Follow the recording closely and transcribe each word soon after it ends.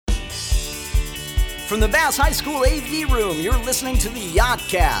from the Bass High School AV room, you're listening to the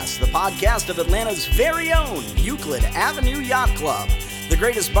YachtCast, the podcast of Atlanta's very own Euclid Avenue Yacht Club. The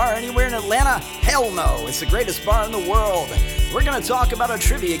greatest bar anywhere in Atlanta? Hell no, it's the greatest bar in the world. We're going to talk about a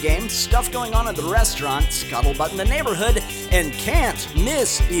trivia game, stuff going on at the restaurant, scuttlebutt in the neighborhood, and can't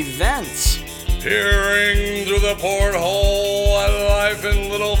miss events. Peering through the porthole at life in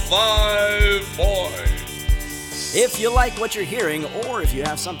little Five Points. If you like what you're hearing, or if you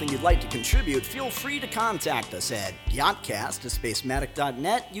have something you'd like to contribute, feel free to contact us at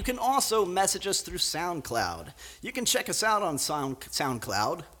yachtcast@spacematic.net. You can also message us through SoundCloud. You can check us out on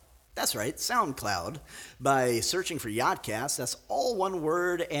SoundCloud. That's right, SoundCloud, by searching for YachtCast. That's all one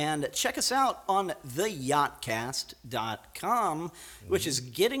word. And check us out on theyachtcast.com, which is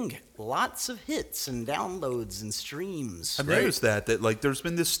getting lots of hits and downloads and streams. I've noticed that like there's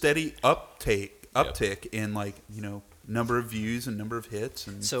been this steady uptick in number of views and number of hits,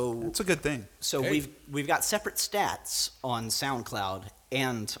 and so it's a good thing. So we've got separate stats on SoundCloud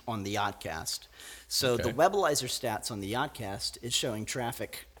and on the YachtCast. So the Webalizer stats on the YachtCast is showing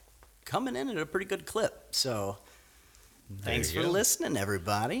traffic coming in at a pretty good clip. So thanks for listening,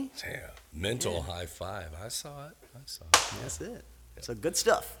 everybody. Yeah, mental high five. I saw it. That's it. So good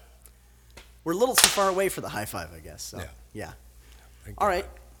stuff. We're a little too far away for the high five, I guess. So, yeah. All right.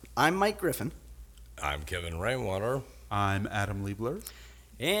 I'm Mike Griffin. I'm Kevin Rainwater. I'm Adam Liebler.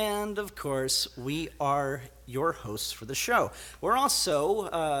 And, of course, we are your hosts for the show. We're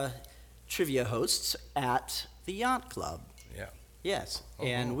also trivia hosts at the Yacht Club. Yeah. Yes.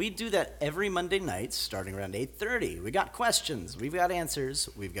 And we do that every Monday night starting around 8:30. We got questions. We've got answers.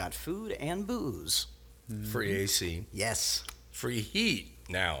 We've got food and booze. Free AC. Yes. Free heat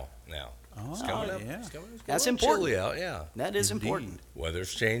now. Oh, it's coming up. Yeah. It's coming That's important. Chilly out, yeah. That is important.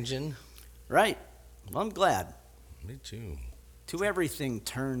 Weather's changing. Right. Well, I'm glad. Me too. To everything,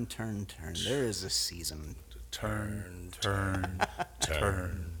 turn. There is a season. Turn.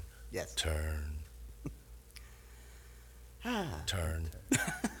 Yes. Turn.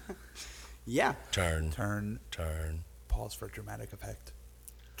 Yeah. Turn. Pause for dramatic effect.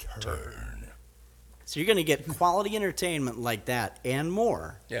 Turn. So you're going to get quality entertainment like that and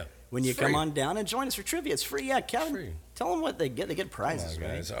more. Yeah. When you come on down and join us for trivia. It's free. Yeah, Kevin, free. Tell them what they get. They get prizes, Come on,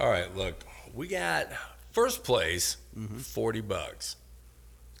 guys. right? All right, look. We got first place, $40.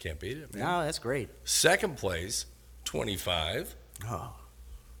 Can't beat it, man. No, that's great. Second place, $25. Oh,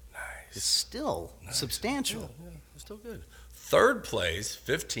 Nice. it's still substantial. Yeah, it's still good. Third place,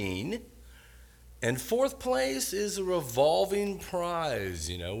 $15. And fourth place is a revolving prize.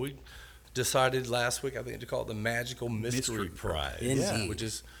 We decided last week, I think, to call it the Magical Mystery Prize. Indeed. Which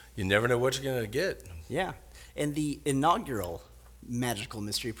is, you never know what you're going to get. Yeah. And the inaugural Magical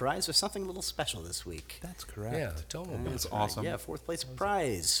Mystery Prize was something a little special this week. That's correct. Yeah, tell them about That's it. awesome. Yeah, fourth place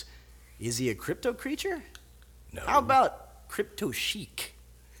prize. Is he a crypto creature? No. How about crypto chic?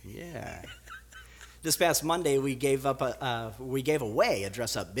 Yeah. This past Monday, we gave away a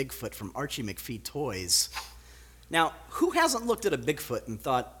dress-up Bigfoot from Archie McPhee Toys. Now, who hasn't looked at a Bigfoot and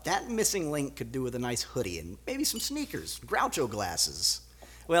thought that missing link could do with a nice hoodie and maybe some sneakers, Groucho glasses?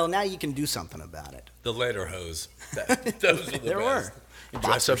 Well, now you can do something about it. The later hose. Those were the There best. were.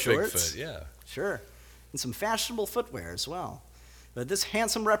 Dress up Boxer shorts. Bigfoot, yeah. Sure. And some fashionable footwear as well. But this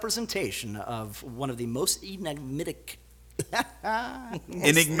handsome representation of one of the most enigmatic.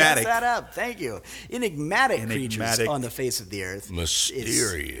 Enigmatic. That up. Thank you. Enigmatic creatures on the face of the earth.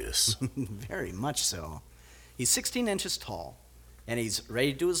 Mysterious. Very much so. He's 16 inches tall, and he's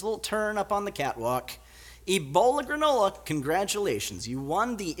ready to do his little turn up on the catwalk. Ebola Granola, congratulations. You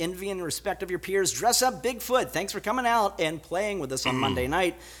won the envy and respect of your peers. Dress up Bigfoot. Thanks for coming out and playing with us on Monday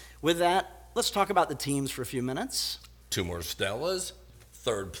night. With that, let's talk about the teams for a few minutes. 2 more Stellas.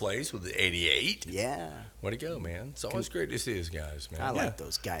 Third place with the 88. Yeah. Way to go, man. It's always great to see these guys, man. I like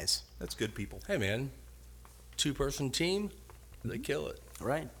those guys. That's good people. Hey, man. 2-person team, they kill it.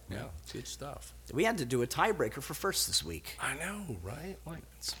 Right. Yeah, it's good stuff. We had to do a tiebreaker for first this week. I know, right? Like,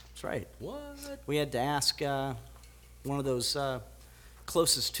 That's right. what? We had to ask one of those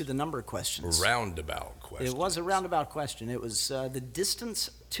closest to the number questions. Roundabout question. It was a roundabout question. It was the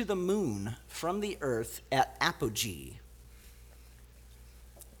distance to the moon from the Earth at apogee.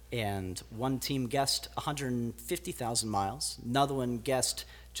 And one team guessed 150,000 miles. Another one guessed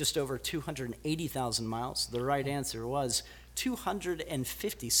just over 280,000 miles. The right answer was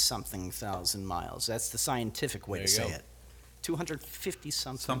 250-something thousand miles. That's the scientific way to say it.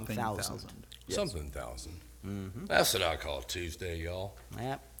 250-something thousand. Yes. Something thousand. That's what I call Tuesday, y'all.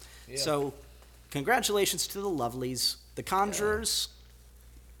 Yeah. So, congratulations to the Lovelies. The Conjurers,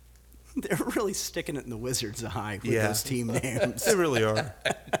 they're really sticking it in the Wizard's eye with those team names. They really are.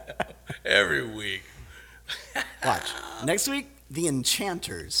 Every week. Watch. Next week, the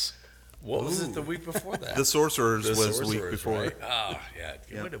Enchanters. What was it the week before that? The Sorcerers was the week before. Right? Oh, yeah.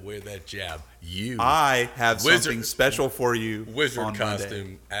 You would have wear that jab. I have something special for you. Wizard on costume,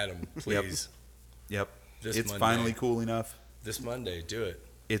 Monday. Adam, please. Yep. This It's Monday. finally cool enough. This Monday, do it.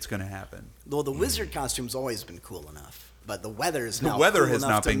 It's going to happen. Well, the wizard costume's always been cool enough, but the weather is now weather cool has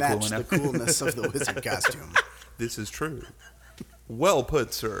enough not to been cool match enough. the coolness of the wizard costume. This is true. Well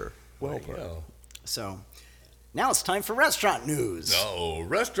put, sir. Well There you put. go. So, now it's time for restaurant news. Oh,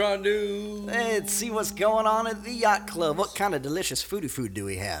 restaurant news. Let's see what's going on at the Yacht Club. What kind of delicious food do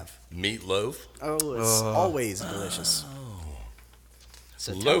we have? Meatloaf. Oh, it's always delicious.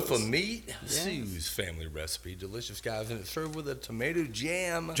 So Loaf tell us. of meat. Sue's family recipe. Delicious, guys. And it's served with a tomato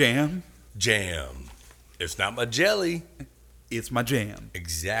jam. Jam. Jam. It's not my jelly. It's my jam.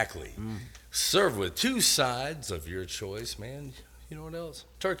 Exactly. Served with 2 sides of your choice, man. You know what else?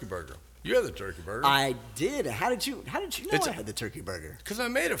 Turkey burger. You had the turkey burger. I did. How did you know It's- I had the turkey burger? Because I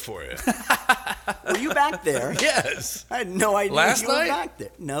made it for you. Were you back there? Yes. I had no idea Last you were night? back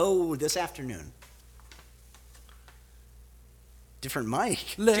there. No, this afternoon. Different mic.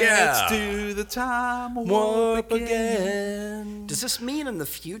 Let's do the time warp again. Does this mean in the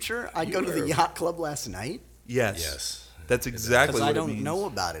future I You go to the were- Yacht Club last night? Yes. Yes. That's exactly Because what I it don't means. know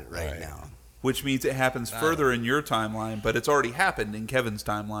about it right Right. now. Which means it happens further in your timeline, but it's already happened in Kevin's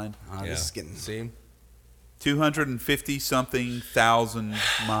timeline. Oh, This is getting. See? 250-something thousand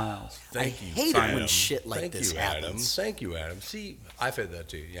miles. Thank I you. hate it Adam. when shit like Thank this you, happens. Adam. Thank you, Adam. See, I fed that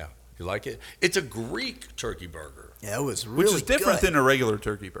too. Yeah. You like it? It's a Greek turkey burger. Yeah, it was really Which is different good. than a regular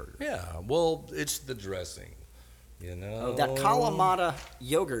turkey burger. Yeah. Well, it's the dressing. You know? Oh, that Kalamata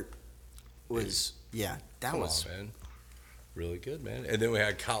yogurt was, that Come was. on, man. Really good, man. And then we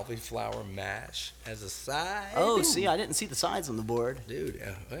had cauliflower mash as a side. Oh, see, I didn't see the sides on the board. Dude,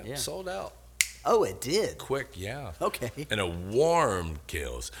 Yeah. sold out. Oh, it did. Quick, yeah. Okay. And a warm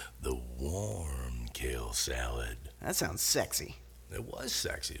the warm kale salad. That sounds sexy. It was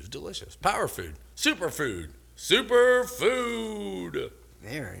sexy. It was delicious. Power food. Superfood.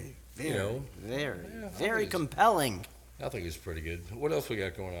 Very, You know, very compelling. I think it's pretty good. What else we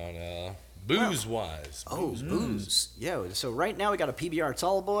got going on? Booze-wise. Booze. Yeah, so right now we got a PBR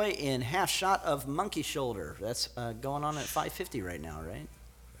Tall Boy in half shot of Monkey Shoulder. That's going on at $5.50 right now, right?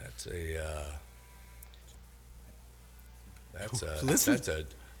 Listen.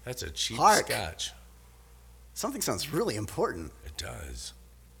 That's a cheap Hark. scotch. Something sounds really important. It does.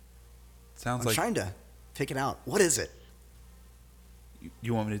 Sounds I'm like trying to pick it out. What is it?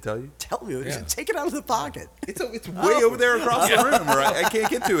 you want me to tell you? Tell me. Yeah. Take it out of the pocket. It's way over there across the room. I can't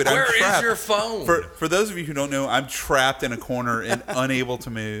get to it. I'm Where is trapped. your phone? For those of you who don't know, I'm trapped in a corner and unable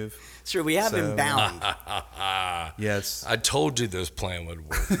to move. Sure, we have him bound. Yes. I told you this plan would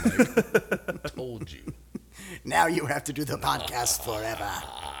work, Mike. Told you. Now you have to do the podcast forever.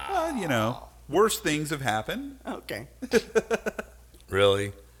 Well, worse things have happened. Okay.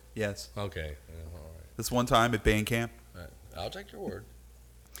 Really? Yes. Okay. Yeah, all right. This one time at band camp. All right. I'll take your word.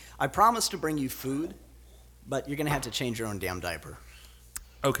 I promise to bring you food, but you're going to have to change your own damn diaper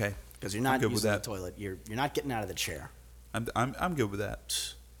Okay. because you're not good with using the that. toilet. You're not getting out of the chair. I'm good with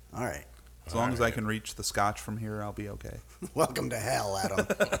that. All right. As long as I can reach the scotch from here, I'll be okay. Welcome to hell, Adam.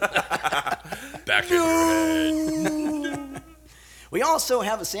 Back in your head. We also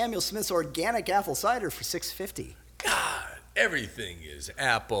have a Samuel Smith's organic apple cider for $6.50. God, everything is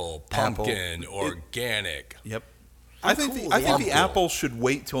apple, pumpkin, organic. Yep. I'm I think cool the, I with think the the apple should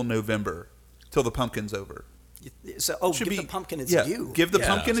wait till November, till the pumpkin's over. So, Should give be the pumpkin its yeah, due. Give the Yeah.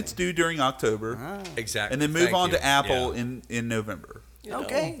 pumpkin its due during October, Exactly. and then move Thank on you. to apple Yeah. in November. You know,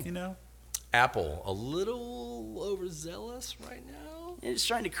 Okay. Apple, a little overzealous right now. It's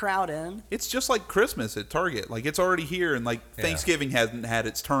trying to crowd in. It's just like Christmas at Target. Like it's already here, and like Yeah. Thanksgiving hasn't had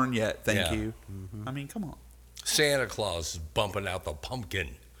its turn yet. Thank Yeah. you. I mean, come on. Santa Claus is bumping out the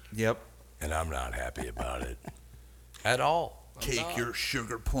pumpkin, Yep. and I'm not happy about it at all. I'm Take not. your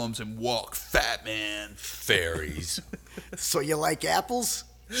sugar plums and walk, fat man. Fairies. So you like apples?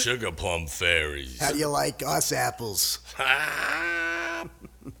 Sugar plum fairies. How do you like us apples?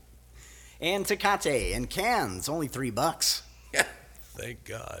 And Tecate in cans, only $3. Thank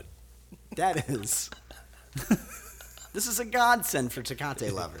God. That is. This is a godsend for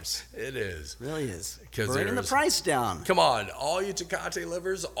Tecate lovers. It is. It really is. 'Cause Bringing the there's- price down. Come on, all you Tecate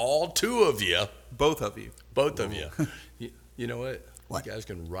livers, all 2 of you, Both of you. both of you. You know what? What? You guys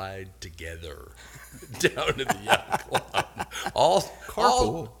can ride together down to the Yacht Club.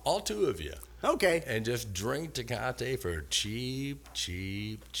 Carpool. All 2 of you. Okay. And just drink Tecate for cheap.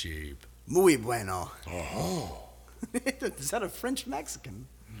 Muy bueno. Is that a French Mexican?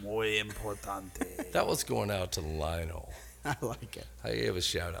 Muy importante. That was going out to Lionel. I like it. I gave a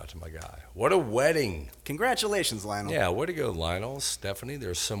shout out to my guy. What a wedding. Congratulations, Lionel. Yeah, way to go, Lionel. Stephanie,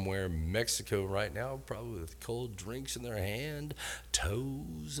 they're somewhere in Mexico right now, probably with cold drinks in their hand,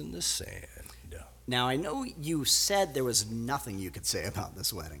 toes in the sand. Now, I know you said there was nothing you could say about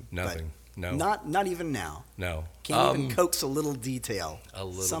this wedding. Nothing. No. Not even now. No. Can't even coax a little detail. A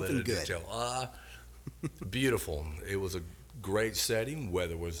little Something bit of good. detail. Beautiful. It was a great setting.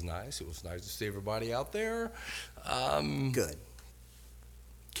 Weather was nice. It was nice to see everybody out there. Good.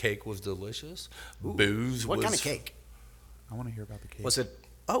 Cake was delicious. Ooh, Booze what was... kind of cake? I want to hear about the cake. Was it...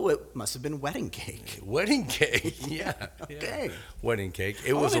 Oh, it must have been wedding cake. Wedding cake, yeah. Okay. Yeah. Wedding cake.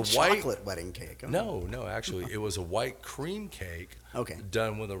 It was a white... chocolate wedding cake. Oh. No, actually, it was a white cream cake. Okay.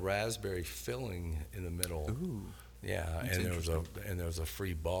 Done with a raspberry filling in the middle. Ooh. Yeah, and there was a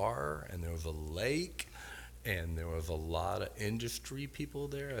free bar, and there was a lake, and there was a lot of industry people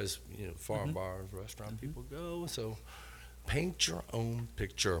there, as you know, farm bars, restaurant people go. So, paint your own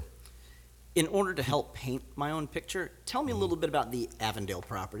picture. In order to help paint my own picture, tell me a little bit about the Avondale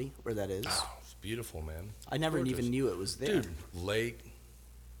property, where that is. Oh, it's beautiful, man. I never Gorgeous. even knew it was there. Dude, lake,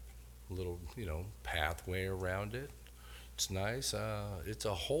 little pathway around it. It's nice. There's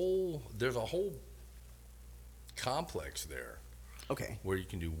a whole complex there. Okay. Where you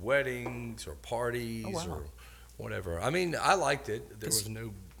can do weddings or parties or whatever. I mean, I liked it. There was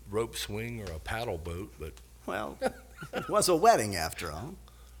no rope swing or a paddle boat, but Well, it was a wedding after all.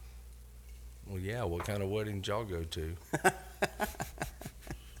 well, yeah. What kind of wedding did y'all go to?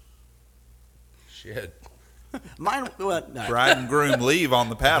 Shit. Mine, what? No. Bride and groom leave on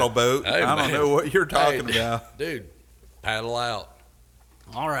the paddle boat. Hey, I don't man. know what you're talking Hey, about. dude. Paddle out.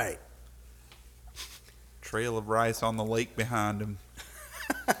 All right. Trail of rice on the lake behind him.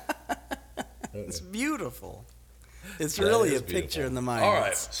 It's beautiful. It's That really a is beautiful. picture in the mind. All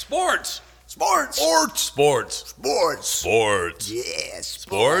right. Sports. Sports. Sports. Sports. Yeah,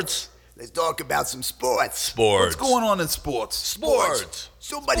 Sports. Let's talk about some sports. Sports. What's going on in sports? Sports.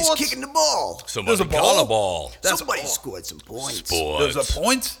 Somebody's Sports. kicking the ball. Somebody There's a caught ball? a ball. Somebody scored some points. Sports. There's a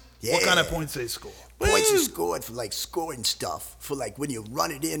points? What Yeah. kind of points they score? Points are scored for like scoring stuff. For like when you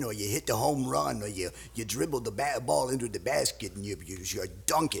run it in or you hit the home run or you dribble the ball into the basket and you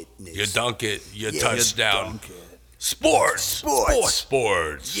dunk it. And You it's- dunk it. You Yeah, touchdown. Dunk it. Sports. Sports.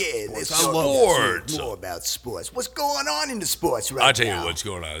 Sports. Yeah, let's I talk love sports. more about sports. What's going on in the sports right now? I'll tell you what's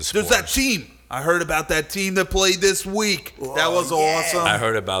going on in There's sports. that team. I heard about that team that played this week. That was yeah. awesome. I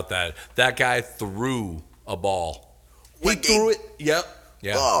heard about that. That guy threw a ball. He threw it. Yep.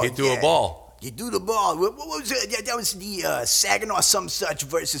 Yeah, Oh, he threw yeah. a ball. You do the ball. What was it? Yeah, that was the Saginaw some such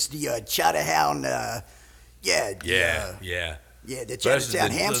versus the Chattertown. Yeah. The Versus Chattertown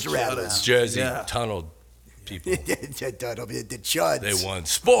the Hamster Rattlers. Jersey Yeah. tunnel people. the Chuds. They won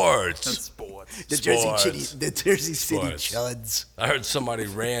sports. Sports. The Sports. Jersey City Sports. Chuds. I heard somebody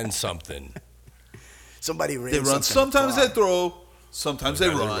ran something. Somebody ran They run. something Sometimes far. they throw. Sometimes they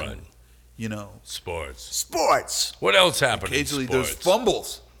Sometimes run. You know. Sports. Sports. What else happened Occasionally in there's sports?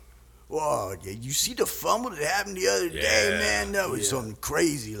 fumbles. Oh, yeah, you see the fumble that happened the other day, Yeah. man? That was something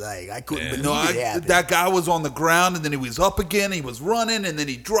crazy. Like, I couldn't Yeah. believe No, it happened. that guy was on the ground, and then he was up again. He was running, and then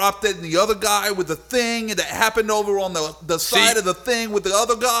he dropped it. And the other guy with the thing that happened over on the side of the thing with the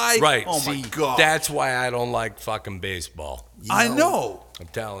other guy. Right. Oh my See, god. That's why I don't like fucking baseball. I know. I'm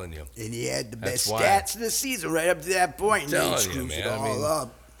telling you. And he had the That's best why. stats of the season right up to that point. And then Telling he you, screws man. it all I mean,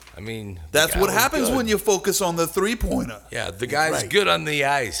 up. I mean, the That's guy what was happens good. when you focus on the 3-pointer. Yeah, the guy's Right. good on the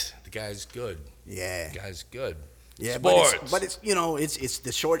ice. The guy's good. Yeah. The guy's good. Yeah, Sports. but it's you know, it's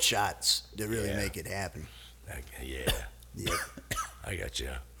the short shots that really Yeah. make it happen. Yeah. Yeah. I got you.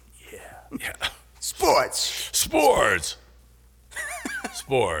 Yeah. Sports. Sports.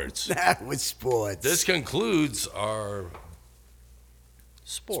 Sports. That was sports. This concludes our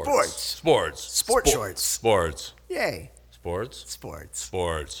sports. Sports. Sport Spor- shorts. Sports. Yay. Sports. Sports.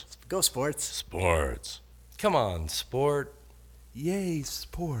 Sports. Go sports. Sports. Come on, sport. Yay,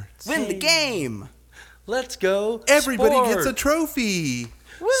 sports. Win the game. Let's go. Everybody sport. gets a trophy.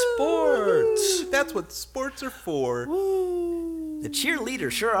 Sports. That's what sports are for. The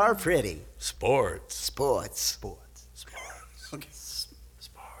cheerleaders sure are pretty. Sports. Sports. Sports. Sports. Okay.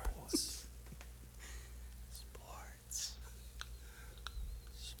 Sports. Sports.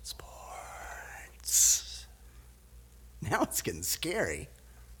 Sports. Now it's getting scary.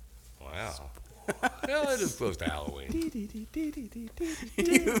 Wow. Well, it is close to Halloween. Can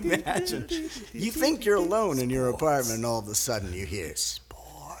you imagine? You think you're alone in your apartment, and all of a sudden you hear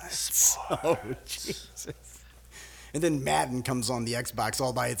sports. Oh, Jesus. And then Madden comes on the Xbox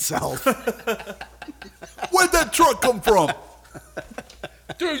all by itself. Where'd that truck come from?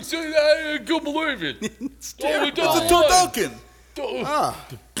 Dude, see that? I can't believe it. It's Oh, it terrible. doesn't It's a turducken. Wow.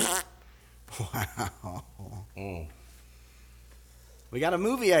 We got a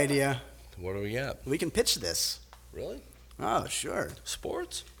movie idea. What do we got? We can pitch this. Really? Oh, sure.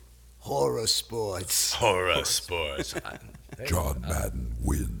 Sports? Horror sports. Horror sports. John Madden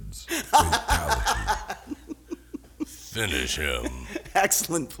wins. Fatality. Finish him.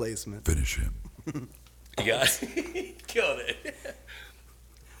 Excellent placement. Finish him. You got killed it.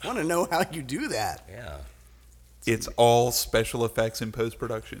 I want to know how you do that. Yeah. It's all special effects in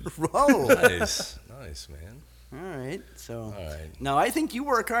post-production. Whoa. Nice. Nice, man. All right. So, All right. no, I think you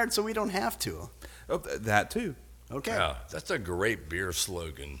work hard so we don't have to. Oh, that too. Okay. Yeah, that's a great beer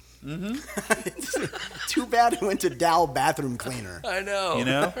slogan. It's too bad it went to Dow bathroom cleaner. I know. You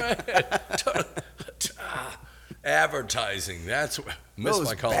know? Advertising. That's miss Those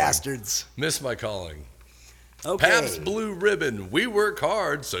my calling. bastards. Miss my calling. Okay. Pabst Blue Ribbon. We work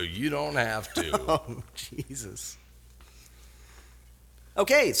hard so you don't have to. Oh, Jesus.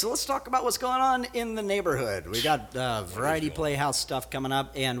 Okay, so let's talk about what's going on in the neighborhood. We got Variety Playhouse stuff coming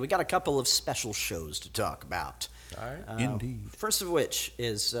up, and we got a couple of special shows to talk about. All right. Indeed. First of which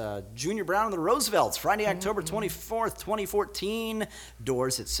is Junior Brown and the Roosevelts, Friday, October 24th, 2014.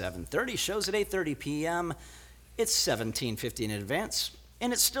 Doors at 7:30, shows at 8:30 p.m. It's $17.50 in advance,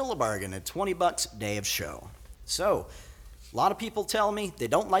 and it's still a bargain at $20 day of show. So, a lot of people tell me they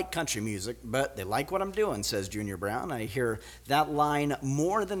don't like country music, but they like what I'm doing, says Junior Brown. I hear that line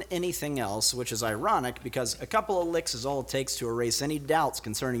more than anything else, which is ironic because a couple of licks is all it takes to erase any doubts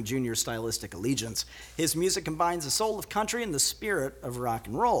concerning Junior's stylistic allegiance. His music combines the soul of country and the spirit of rock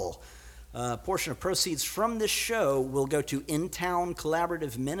and roll. A portion of proceeds from this show will go to In Town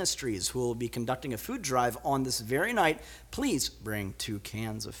Collaborative Ministries, who will be conducting a food drive on this very night. Please bring 2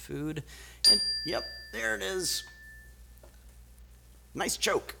 cans of food. And, yep, there it is. Nice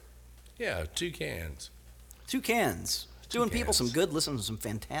joke. Yeah, 2 cans. 2 cans. Doing people cans. some good, listening to some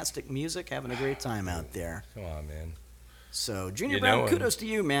fantastic music, having a great time out there. Come on, man. So, Junior You Brown, know, kudos to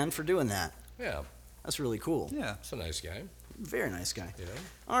you, man, for doing that. Yeah, That's really cool. Yeah. that's a nice guy. Very nice guy. You know?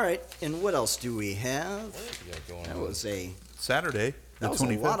 All right, and what else do we have? What you got going That on? was a Saturday, the that was a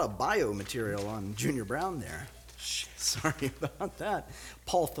 25th. lot of bio material on Junior Brown there. Sorry about that.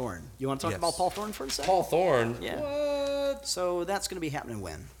 Paul Thorne. You want to talk Yes. about Paul Thorne for a second? Paul Thorne. Yeah. What? So that's going to be happening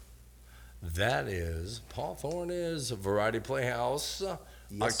when? That is, Paul Thorne is Variety Playhouse,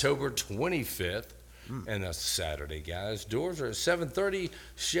 Yes. October 25th, and that's Saturday, guys. Doors are at 7:30,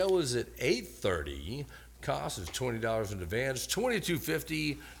 show is at 8:30. Cost is $20 in advance,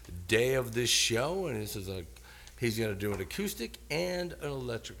 $22.50 day of this show, and this is he's going to do an acoustic and an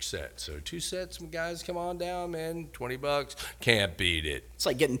electric set. So 2 sets, guys, come on down, man. $20, can't beat it. It's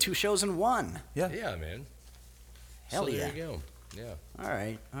like getting 2 shows in one. Yeah. Yeah, man. Hell so yeah. There you go. Yeah. All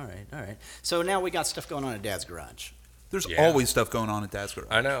right. So now we got stuff going on at Dad's Garage. There's Yeah. always stuff going on at Dad's Garage.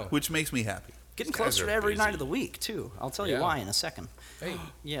 I know. Which makes me happy. Getting These guys closer are to every night busy. of the week, too. I'll tell you Yeah. why in a second. Hey,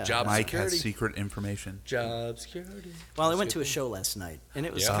 Yeah. job Mike security. has secret information. Job security. Well, I went to a show last night, and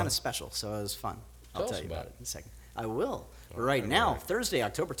it was Yeah. kind of special, so it was fun. I'll Tell tell us you about about it. it in a second. I will. But All right right, now, all right. Thursday,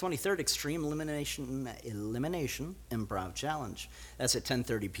 October 23rd, Extreme Elimination Improv Challenge. That's at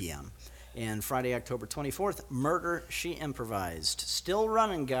 10:30 p.m. And Friday, October 24th, Murder, She Improvised. Still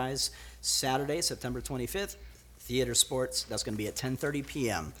running, guys. Saturday, September 25th, Theater Sports. That's going to be at 10:30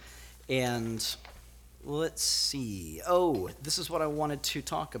 p.m. And let's see. Oh, this is what I wanted to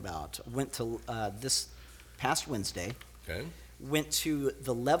talk about. Went to this past Wednesday. Okay. Went to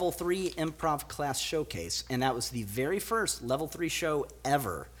the Level 3 Improv Class Showcase, and that was the very first Level 3 show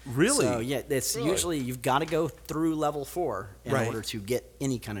ever. Really? So, yeah, it's Really? usually you've got to go through Level 4 in Right. order to get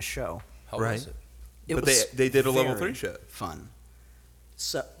any kind of show. How Right. was it? It But was they did a Level very 3 show. Fun.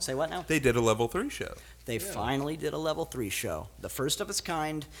 So, say what now? They did a Level 3 show. They Yeah. finally did a Level 3 show, the first of its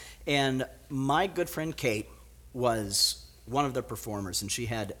kind, and my good friend Kate was one of the performers, and she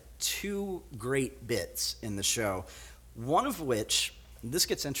had 2 great bits in the show, one of which, this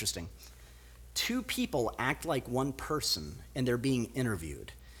gets interesting, 2 people act like one person, and they're being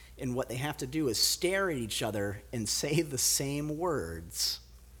interviewed, and what they have to do is stare at each other and say the same words.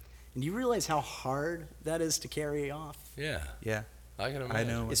 And you realize how hard that is to carry off? Yeah, Yeah. I can imagine. I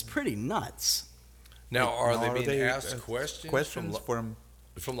know. It's pretty nuts. Now, are they Are being they, asked questions? Questions from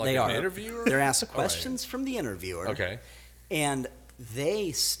from like They an are. interviewer? They're asked All right. questions from the interviewer. Okay. And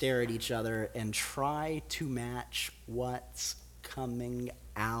they stare at each other and try to match what's coming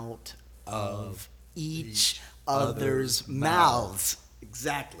out of each other's mouths.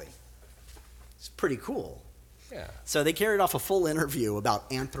 Exactly. It's pretty cool. Yeah. So they carried off a full interview about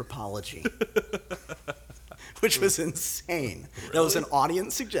anthropology. which was insane. Really? That was an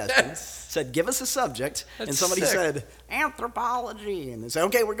audience suggestion. Said, give us a subject. And somebody said, anthropology. And they said,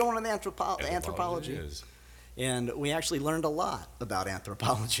 okay, we're going to the anthropology. And we actually learned a lot about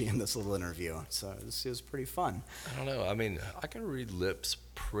anthropology in this little interview. So it was pretty fun. I don't know. I mean, I can read lips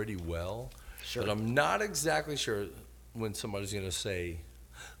pretty well. Sure. But I'm not exactly sure when somebody's going to say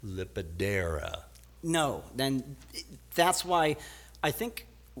Lipidera. No, then that's why I think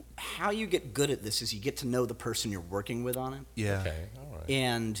how you get good at this is you get to know the person you're working with on it. Yeah. Okay, all right.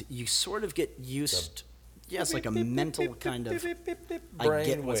 And you sort of get used, it's like a mental kind of, I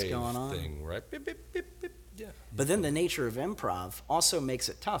get what's going on. Thing, right? Yeah. But then the nature of improv also makes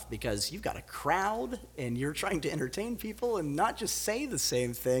it tough because you've got a crowd and you're trying to entertain people and not just say the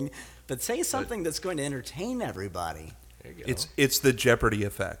same thing, but say something that's going to entertain everybody. There you go. It's the Jeopardy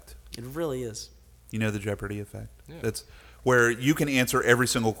effect. It really is. You know the Jeopardy effect? Yeah. That's where you can answer every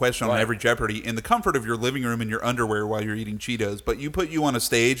single question on every Jeopardy in the comfort of your living room in your underwear while you're eating Cheetos. But you put you on a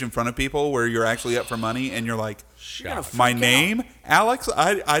stage in front of people where you're actually up for money and you're like, my name, Alex?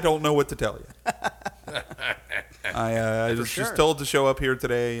 I don't know what to tell you. I was just told to show up here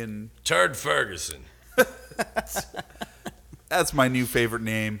today. And Turd Ferguson. That's my new favorite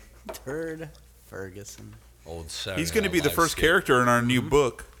name. Turd Ferguson. Old Saturday He's going to be Night the Live first skit. character in our new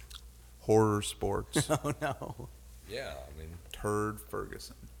book, Horror Sports. Oh, no. Yeah, I mean, Turd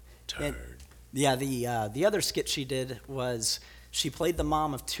Ferguson. turd. Yeah, the other skit she did was she played the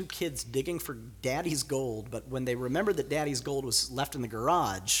mom of two kids digging for daddy's gold, but when they remembered that daddy's gold was left in the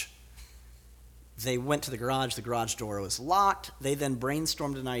garage, they went to the garage door was locked. They then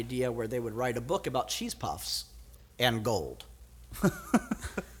brainstormed an idea where they would write a book about cheese puffs and gold.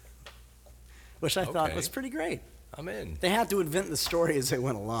 Which I thought was pretty great. I'm in. They had to invent the story as they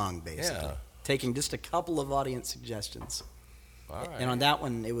went along, basically. Yeah. Taking just a couple of audience suggestions. All right. And on that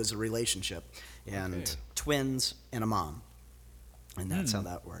one, it was a relationship and twins and a mom. And that's how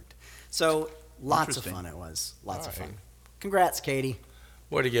that worked. So lots of fun it was. Lots of fun. Congrats, Katie.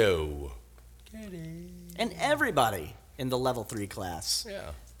 Way to go. And everybody in the level 3 class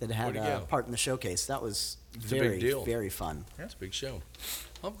Yeah. that had a part in the showcase. That was a big deal. very fun. It's a big show.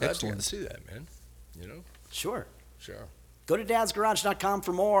 I'm glad you got to see that, man. You know? Sure. Sure. Go to dadsgarage.com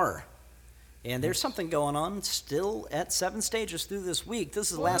for more. And there's something going on still at 7 stages through this week.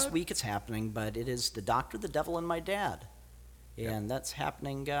 This is the last week it's happening, but it is The Doctor, the Devil, and My Dad. And that's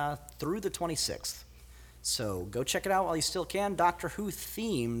happening through the 26th. So go check it out while you still can. Doctor Who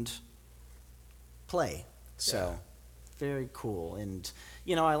themed play. So very cool. And,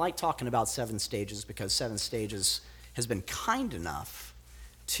 you know, I like talking about 7 stages because 7 stages has been kind enough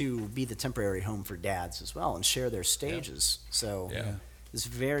to be the temporary home for dads as well and share their stages. So it's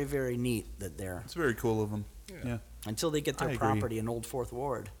very, very neat that they're... It's very cool of them. Yeah. Until they get their property in Old Fourth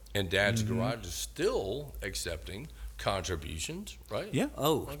Ward. And Dad's Garage is still accepting contributions, right? Yeah.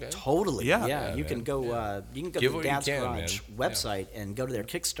 Oh, totally. Yeah. You can go you can go Give to what the you Dad's can, Garage man. website and go to their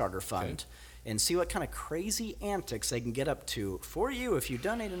Kickstarter fund and see what kind of crazy antics they can get up to for you if you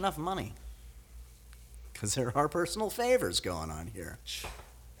donate enough money. Because there are personal favors going on here.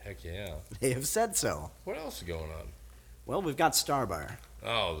 Heck yeah. They have said so. What else is going on? Well, we've got Star Bar.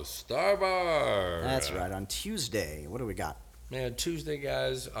 Oh, the Star Bar. That's right. On Tuesday, what do we got? Man, Tuesday,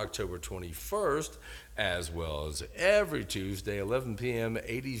 guys, October 21st, as well as every Tuesday, 11 p.m.,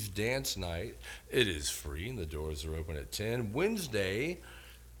 80s Dance Night. It is free, and the doors are open at 10. Wednesday,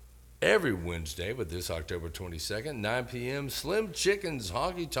 every Wednesday, but this October 22nd, 9 p.m., Slim Chicken's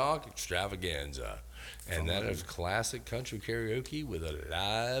Honky Tonk Extravaganza. And that is classic country karaoke with a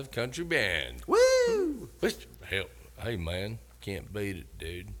live country band. Woo! Hell, hey, man, can't beat it,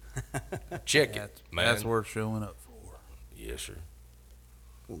 dude. Check it, man. That's worth showing up for. Yes, sir.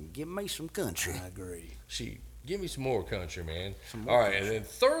 Well, give me some country. I agree. Give me some more country, man. All right, and then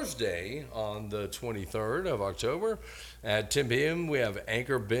Thursday on the 23rd of October at 10 p.m., we have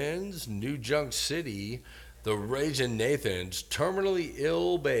Anchor Ben's, New Junk City, The Ragin' Nathans, Terminally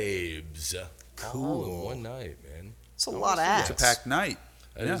Ill Babes. Cool. All in one night, man. It's a lot of acts. It's a packed night.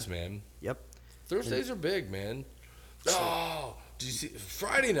 It is, man. Yep. Thursdays are big, man. Oh, did you see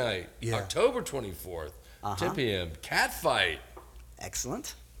Friday night, October 24th, 10 p.m., Catfight.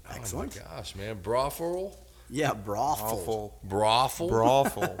 Excellent. Oh, Excellent. my gosh, man. Brothel. Yeah, brothel.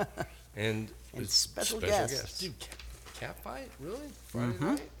 Brothel. And special guests. Dude, Catfight? Really? Friday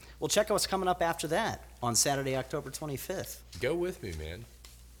night? Well, check out what's coming up after that on Saturday, October 25th. Go with me, man.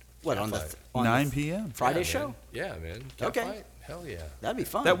 What, on Catfight. the 9 p.m. Friday Yeah, show? man. Yeah, man. Okay. Catfight? Hell yeah. That'd be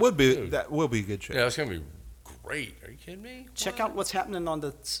fun. That will be a good show. Yeah, it's going to be great. Are you kidding me? Check out what's happening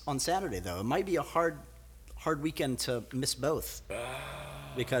on Saturday, though. It might be a hard weekend to miss both.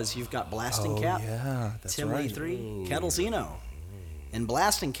 because you've got Blasting Cap, Tim Lee 3, Kettlezino. And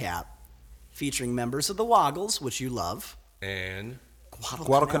Blasting Cap, featuring members of the Woggles, which you love. And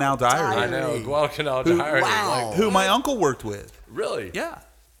Guadalcanal Diary. I know, Guadalcanal Diary. Wow. Who my uncle worked with. Really? Yeah.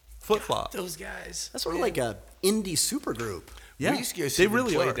 Flip Flop. Those guys. That's sort of like a indie supergroup. Yeah. We used to go see them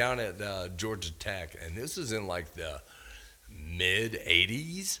play are. down at Georgia Tech, and this was in like the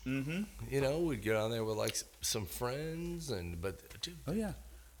mid-'80s. Mm-hmm. You know, we'd go down there with like some friends, but dude, Oh, yeah.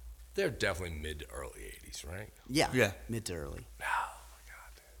 they're definitely mid to early 80s, right? Yeah. Yeah. Mid to early. Oh, my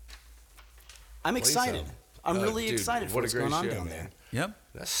God, dude. I'm Play excited. some. I'm really Dude, excited for what a what's great going on show, down man. there. Yep.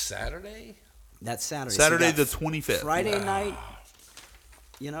 That's Saturday? That's Saturday. Saturday So you the got 25th. Friday night,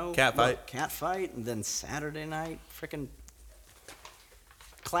 you know. Cat fight. Cat fight, and then Saturday night, freaking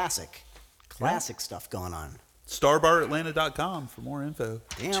classic stuff going on. StarBarAtlanta.com for more info.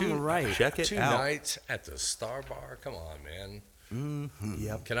 Damn right. Check it Two out. nights at the Star Bar? Come on, man. Mm-hmm.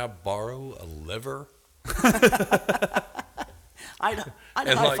 Yep. Can I borrow a liver? I'd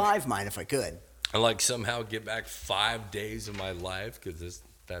And high like- five mine if I could. And like somehow get back 5 days of my life? Because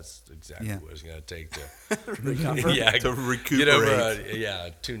that's exactly Yeah. what it's going to take to Recover. yeah, To get over recuperate.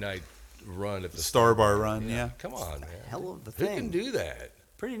 a 2-night run at the Star Bar run, yeah. Come on, man. Hell of the Who thing. can do that?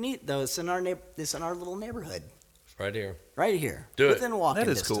 Pretty neat though. It's in our it's in our little neighborhood, Right here. right here, Do it. within walking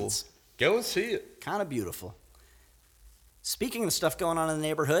That is cool. distance. Go and see it. Kind of beautiful. Speaking of stuff going on in the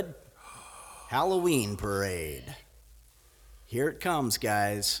neighborhood, Halloween parade. Here it comes,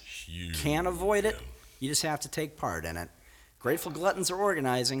 guys. Huge. Can't avoid it. You just have to take part in it. Grateful Gluttons are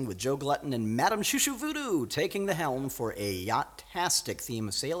organizing, with Joe Glutton and Madame Shushu Voodoo taking the helm for a yacht-tastic theme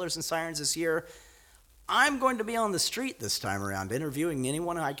of sailors and sirens this year. I'm going to be on the street this time around, interviewing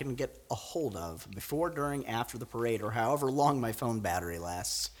anyone I can get a hold of before, during, after the parade, or however long my phone battery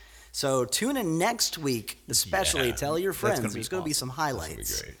lasts. So tune in next week, especially. Yeah, Tell your friends. gonna be There's going to be awesome. some That's gonna be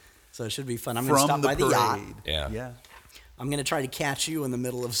highlights. great. So it should be fun. I'm going to stop From the by the yacht. parade. Yeah. Yeah. I'm going to try to catch you in the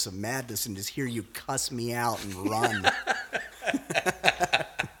middle of some madness and just hear you cuss me out and run.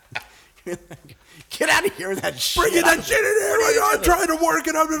 Get out of here with that shit. Bringing that shit in here. I'm trying to work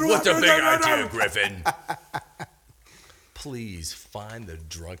it up. What's a big idea, Griffin? Please find the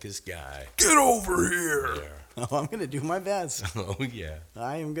drunkest guy. Get over here. there. Oh, I'm going to do my best. Oh, yeah.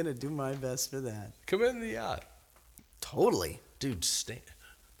 I am going to do my best for that. Come in the yacht. Totally. Dude, stay.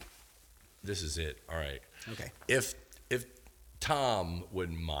 This is it. All right. Okay. If Tom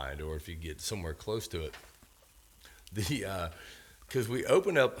wouldn't mind, or if you get somewhere close to it, because we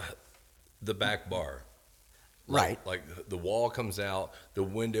open up the back bar, Right. Like the wall comes out, the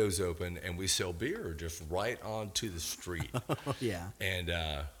windows open, and we sell beer just right onto the street. Yeah. And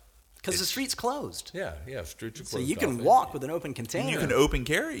Because the street's closed. yeah, streets are closed. So you can off. walk with an open container. And you can open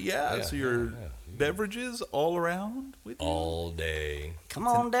carry, yeah. So your yeah. beverages all around with you. all day, Come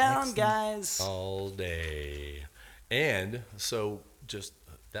on down, excellent- guys. all day, and so just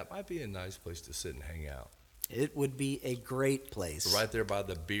that might be a nice place to sit and hang out. It would be a great place. Right there by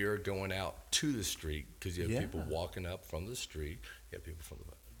the beer going out to the street, because you have Yeah. people walking up from the street. You have people from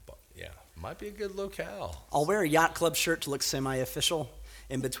the, yeah, might be a good locale. I'll wear a Yacht Club shirt to look semi-official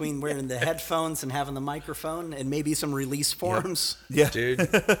in between wearing the headphones and having the microphone and maybe some release forms. Yeah. Dude,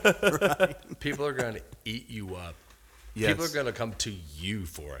 people are going to eat you up. Yes. People are going to come to you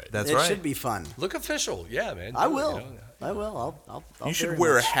for it. That's it right. should be fun. Look official. Yeah, man. I Do it, will. you know? I will. I'll You should very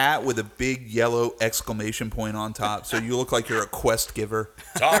wear much. a hat with a big yellow exclamation point on top, so you look like you're a quest giver.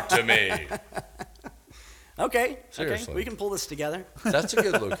 Talk to me. Okay. Seriously. We can pull this together. That's a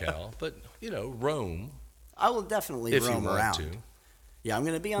good locale. But, I roam will definitely if you roam want around. to. Yeah, I'm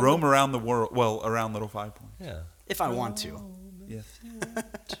going to be on Roam around the world, well, around Little 5 Point. Yeah. if I want to. Yes.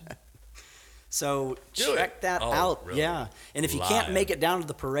 So Do check it. that Oh, out. really? Yeah. And if you can't Live. make it down to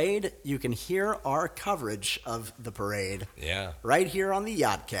the parade, you can hear our coverage of the parade Yeah. right here on the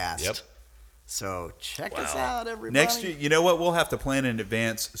Yachtcast. Yep. So check us Wow. out, everybody. Next year, you know what? We'll have to plan in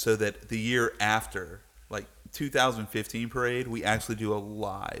advance so that the year after, like 2015 parade, we actually do a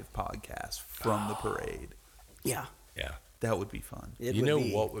live podcast from the parade. Yeah. Yeah. That would be fun. It You would know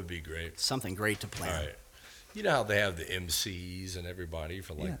be what would be great? something great to All plan. right. You know how they have the MCs and everybody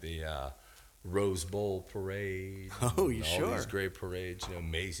for like the Rose Bowl parade. Oh, and you all sure? these great parades.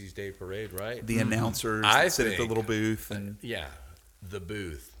 Macy's Day Parade, right? The announcers I sit at the think- little booth and Yeah. The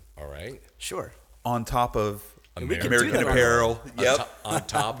booth. All right. Sure. on top of we can do American that on- Apparel. On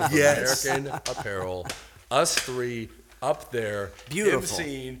top of Yes. American Apparel. Us three up there. Beautiful.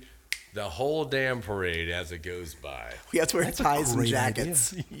 MCing. the whole damn parade as it goes by. We have to wear ties and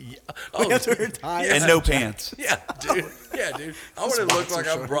jackets. Yeah. We have to wear ties and no pants. Yeah, dude. Yeah, dude. I want to look like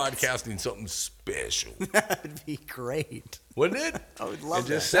I'm broadcasting something special. That would be great. Wouldn't it? I would love and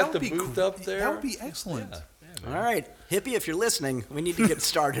just that. set the booth up there. That would be excellent. Yeah, All right, Hippie, if you're listening, we need to get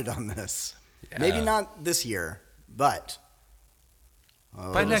started on this. Yeah. Maybe not this year, but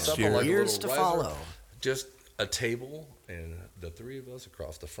By next year. Like a years to little riser, follow. Just a table and the three of us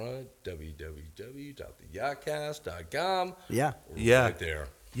across the front. www.theyachtcast.com. Yeah, Yeah. Right there.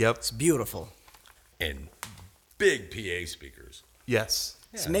 Yep. it's beautiful. And big PA speakers. Yes.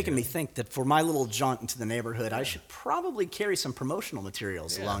 It's making me think that for my little jaunt into the neighborhood, I should probably carry some promotional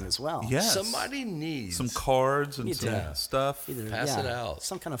materials along as well. Yes. Somebody needs Some cards and Need some to- stuff. Either, Pass it out.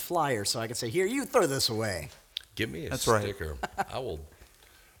 Some kind of flyer so I can say, here, you throw this away. Give me a That's right. sticker. I will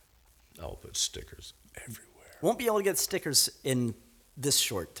put stickers everywhere. Won't be able to get stickers in this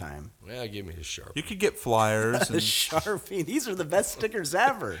short time. Yeah, give me a Sharpie. You could get flyers. A And Sharpie. These are the best stickers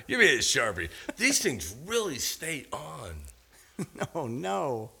ever. Give me a Sharpie. These things really stay on. Oh,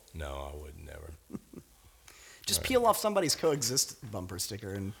 no. No, I would never. Just peel off somebody's coexist bumper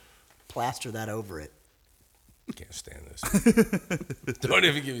sticker and plaster that over it. Can't stand this. Don't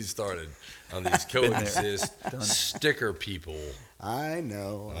even get me started on these coexist sticker people. I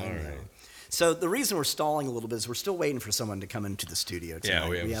know. All right. So the reason we're stalling a little bit is we're still waiting for someone to come into the studio tonight.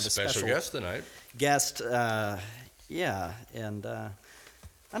 Yeah, we have a special guest tonight. Guest, yeah, and I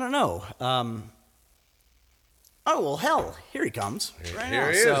don't know. Oh, well, hell, here he comes. Right Here now.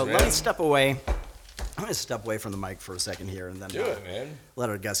 he is, So let man. me step away. I'm going to step away from the mic for a second here and then Do it, man. let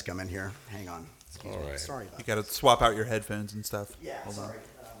our guest come in here. Hang on. Excuse All me. right. Sorry about you that. got to swap out your headphones and stuff. Yeah, sorry.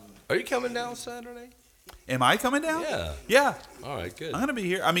 Are you coming down Saturday? Am I coming down? Yeah. Yeah. All right, good. I'm going to be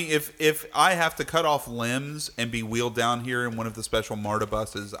here. I mean, if I have to cut off limbs and be wheeled down here in one of the special MARTA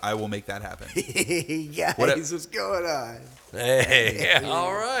buses, I will make that happen. Guys, What- what's going on? Hey,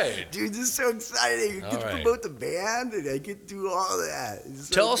 all right. Dude, this is so exciting. You All get to right. promote the band, and I get to do all that. It's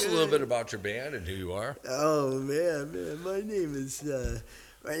so Tell us a little good. bit about your band and who you are. Oh man, my name is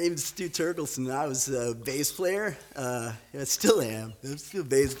Stu Turkelson. I was a bass player. I still am. I'm still a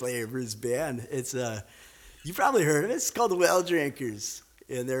bass player for his band. It's you probably heard of it. It's called the Well Drinkers,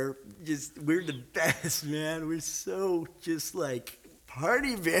 and we're the best, man. We're so just like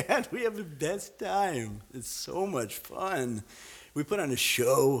party band. We have the best time. It's so much fun. We put on a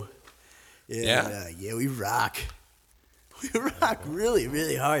show. And, Yeah? we rock. We rock really,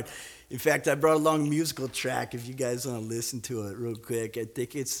 really hard. In fact, I brought along a musical track. If you guys want to listen to it real quick, I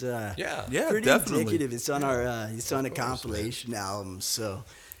think it's Yeah. Yeah, pretty definitely. indicative. It's on our it's on a compilation album. So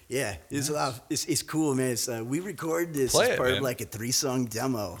yeah, it's a lot. It's cool, man. We recorded this Play as it, part man. of like a 3-song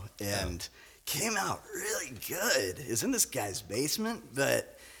demo, and came out really good. It's in this guy's basement,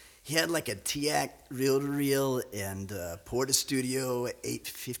 but he had like a TIAC reel-to-reel and Porta Studio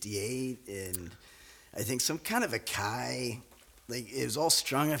 858, and I think some kind of a Kai. Like, it was all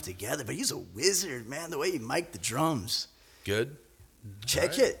strung up together, but he's a wizard, man. The way he mic'd the drums. Good? Check All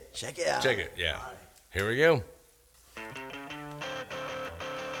right. it. Check it out. Check it, yeah. Here we go.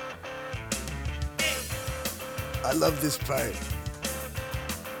 I love this part.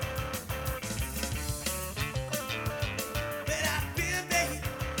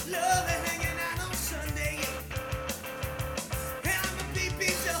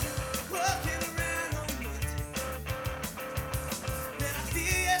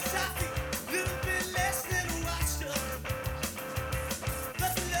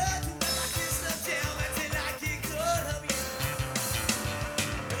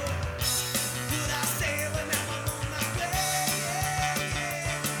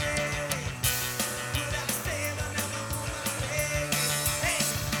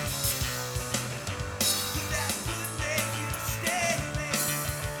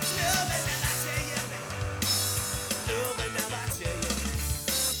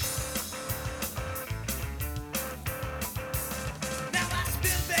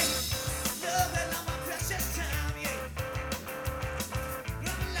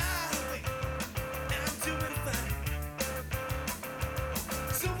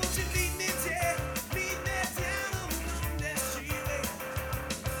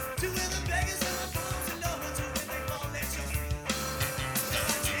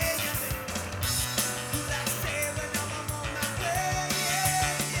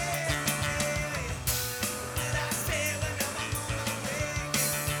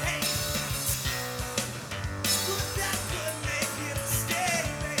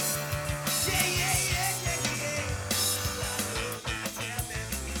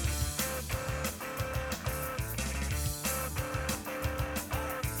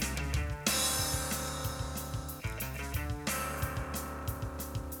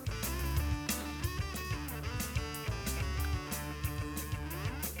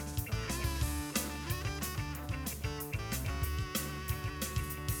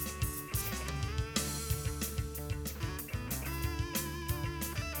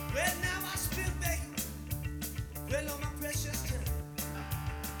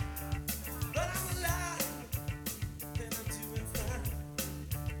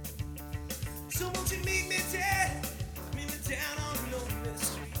 So won't you meet me down on Lonely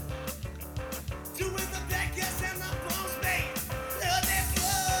Street? Doing the black gas and my bones, babe. Love that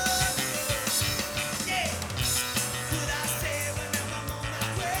blood. Yeah. Could I say whenever I'm on my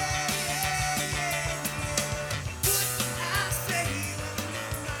way? Could I say when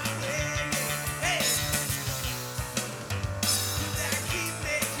I'm on my way? Hey. Could I keep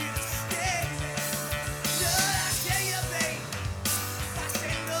making you stay? No, I tell you, babe. I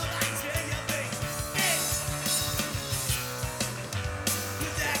say no, I tell you, babe. Hey.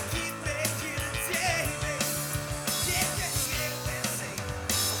 Could I keep making you stay, babe? Yeah, well, say.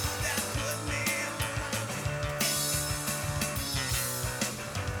 Could I put me on my way?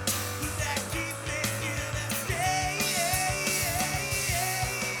 Could I keep making you stay?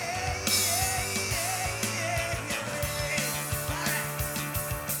 All right,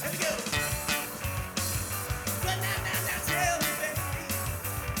 here we go. But now, tell me, baby,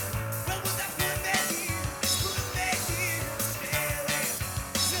 what would I put back here? Put back here, stay away.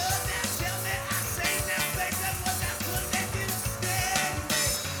 So now tell me, I say now, baby, what would I put back here, stay away.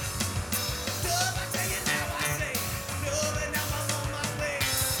 So I tell you now, I say, no, but now I'm on my way.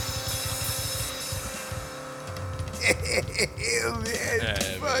 Yeah, man,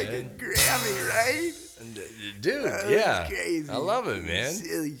 Hey, fucking man. Grammy, right? Dude, That was yeah. crazy. I love it, man.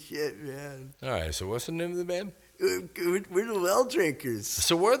 Silly shit, man. All right, so what's the name of the band? We're the Well Drinkers.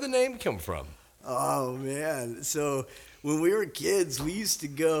 So where'd the name come from? Oh, man. So when we were kids, we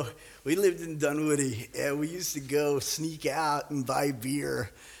lived in Dunwoody, and we used to go sneak out and buy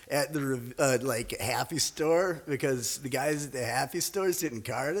beer at the Happy Store, because the guys at the Happy Stores didn't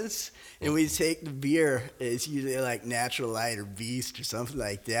card us, and we'd take the beer. It's usually like Natural Light or Beast or something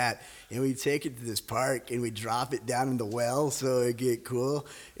like that, and we'd take it to this park and we'd drop it down in the well so it'd get cool,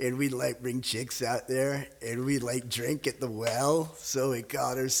 and we'd like bring chicks out there and we'd like drink at the well, so we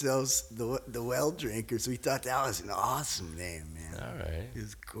called ourselves the Well Drinkers. We thought that was an awesome name, man. All right. It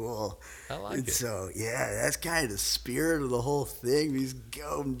was cool. I like And it. so, yeah, that's kind of the spirit of the whole thing. We just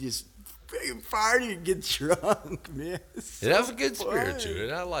go and just freaking party and get drunk, man. It's It has so a good spirit fun. to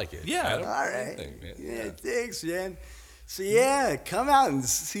it. I like it. Yeah. Adam, All what do you right. think, man? Yeah, thanks, man. So, yeah, come out and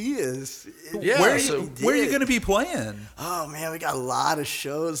see us. Yeah, where so- are you going to be playing? Oh, man, we got a lot of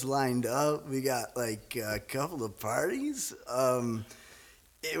shows lined up. We got, like, a couple of parties.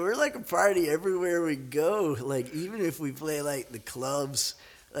 We're like a party everywhere we go. Like, even if we play, like, the clubs,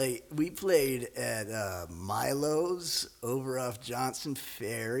 like, we played at Milo's over off Johnson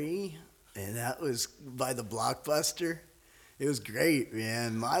Ferry, and that was by the Blockbuster. It was great,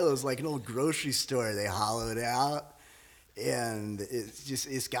 man. Milo's like an old grocery store they hollowed out, and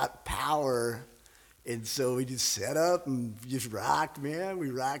it's got power, and so we just set up and just rocked, man. We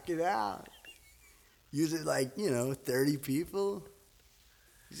rocked it out. Usually, like, 30 people.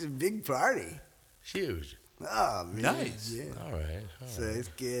 It's a big party. Huge. Oh, man. Nice. Yeah. All right. So it's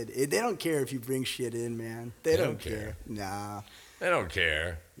good. They don't care if you bring shit in, man. They don't care. Nah. They don't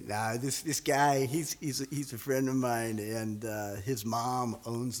care. Nah, this guy, he's a friend of mine, and his mom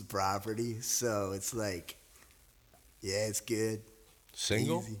owns the property, so it's like, yeah, it's good.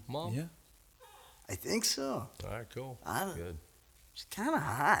 Single, Easy. Mom? Yeah. I think so. All right, cool. I don't- Good. It's kind of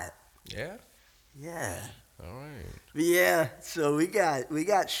hot. Yeah? Yeah. All right. But yeah, so we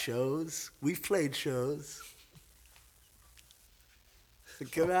got shows. We've played shows. So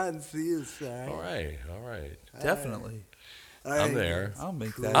come out and see us, all right? All right. Definitely. All right. I'm there. I'll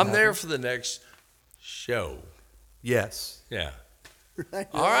make Cool. that I'm happen. there for the next show. Yes. Yeah. Right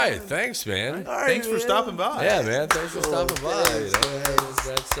All right. Thanks, man. All right, Thanks for man. stopping by. Yeah, man. Thanks for Cool. stopping by. Thanks,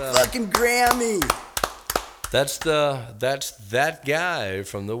 That's Fucking Grammy. that's that guy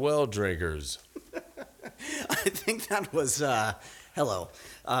from the Well Drinkers. I think that was hello.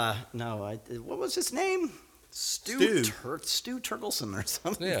 What was his name? Stu Turkelson or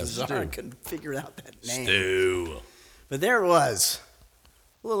something Yeah, bizarre. Stu. I couldn't figure out that name. Stu. But there it was.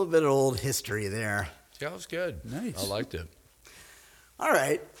 A little bit of old history there. Yeah, it was good. Nice. I liked it. All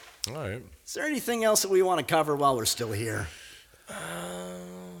right. All right. Is there anything else that we want to cover while we're still here?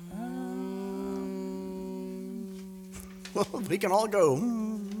 Well, we can all go.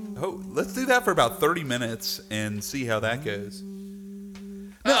 Oh, let's do that for about 30 minutes and see how that goes.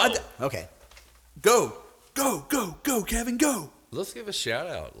 No, Okay. go, Kevin, go. Let's give a shout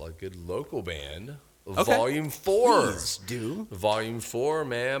out, like good local band. Okay. Volume 4. Please do. Volume 4,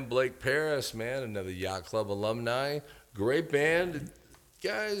 man. Blake Paris, man. Another Yacht Club alumni. Great band.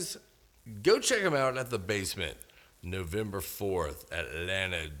 Guys, go check them out at the Basement. November 4th,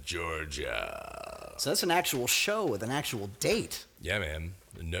 Atlanta, Georgia. So that's an actual show with an actual date. Yeah, man.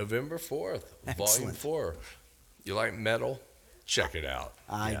 November 4th, Volume Excellent. 4. You like metal? check it out.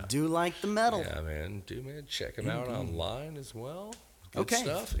 I do like the metal. Yeah, man. Check them out online as well. Good Okay.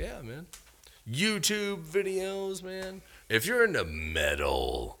 stuff. Yeah, man. YouTube videos, man. If you're into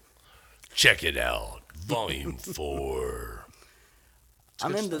metal, check it out. Volume 4.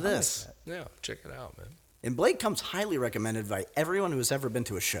 I'm into this. Yeah, check it out, man. And Blade comes highly recommended by everyone who has ever been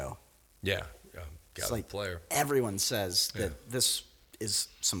to a show. Yeah. It's Got like a player. everyone says that this is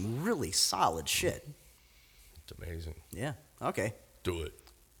some really solid shit. It's amazing. Yeah. Okay. Do it.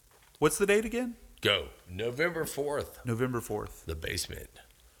 What's the date again? Go. November 4th. November 4th. The basement.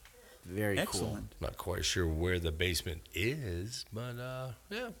 Very Excellent. Not quite sure where the basement is, but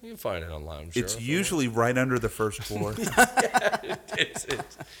yeah, you can find it online. I'm sure. It's usually right under the first floor.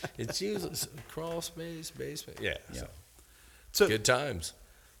 it's usually crawl space, basement. Yeah. So Good times.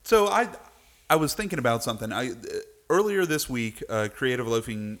 So I was thinking about something. Earlier this week, Creative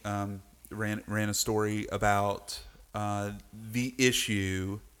Loafing ran a story about the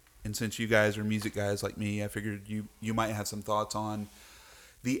issue, and since you guys are music guys like me, I figured you might have some thoughts on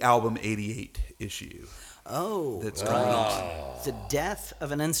the album 88 issue. Oh, That's right. The death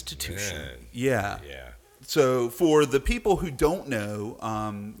of an institution. Man. Yeah. Yeah. So for the people who don't know,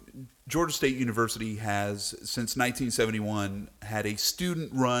 Georgia State University has, since 1971, had a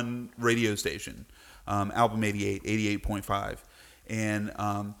student-run radio station, Album 88, 88.5. And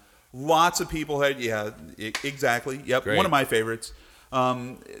lots of people had, exactly, yep, Great. one of my favorites.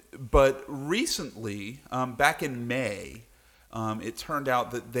 But recently, back in May, it turned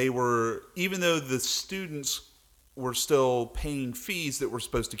out that they were, even though the students were still paying fees that were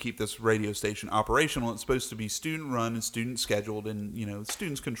supposed to keep this radio station operational, it's supposed to be student run and student scheduled, and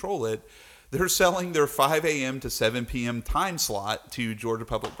students control it. They're selling their 5 a.m. to 7 p.m. time slot to Georgia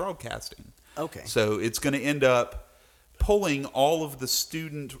Public Broadcasting. Okay. So it's going to end up pulling all of the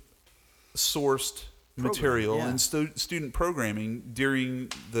student sourced material and student programming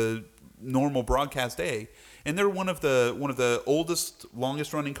during the normal broadcast day. And they're one of the oldest,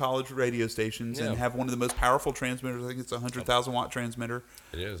 longest running college radio stations, and have one of the most powerful transmitters. I think it's a 100,000 watt transmitter.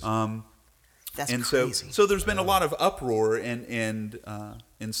 It is. That's and crazy. so there's been a lot of uproar and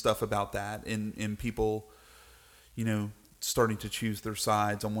stuff about that, and people, starting to choose their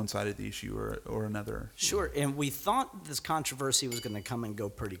sides on one side of the issue or another. Sure, and we thought this controversy was going to come and go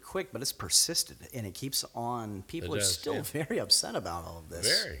pretty quick, but it's persisted, and it keeps on. People are still very upset about all of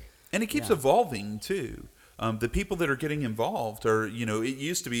this. Very. And it keeps evolving too. The people that are getting involved are, it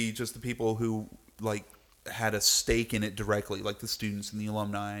used to be just the people who had a stake in it directly, like the students and the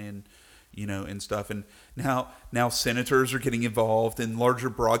alumni and stuff. And now senators are getting involved and larger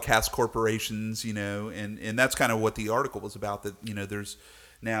broadcast corporations, and that's kind of what the article was about. That there's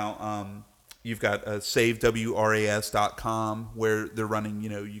now you've got SaveWRAS.com where they're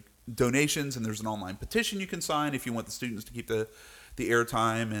running donations, and there's an online petition you can sign if you want the students to keep the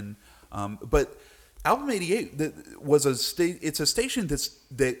airtime. And but Album 88 was it's a station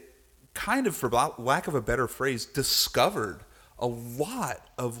that kind of, for lack of a better phrase, discovered a lot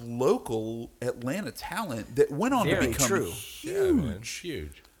of local Atlanta talent that went on to become huge. Yeah, man,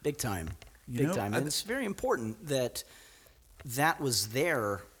 huge. Big time. Big time. And it's very important that was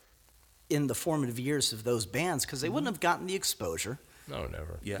there in the formative years of those bands, because they wouldn't have gotten the exposure. No,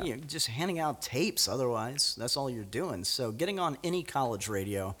 never. Yeah. Just handing out tapes otherwise. That's all you're doing. So getting on any college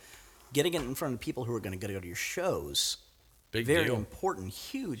radio, getting it in front of people who are going to go to your shows, very important,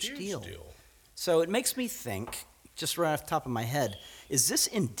 huge deal. So it makes me think, just right off the top of my head, is this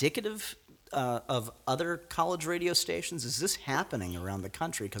indicative of other college radio stations? Is this happening around the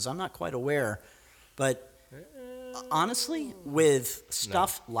country? Because I'm not quite aware. But honestly, with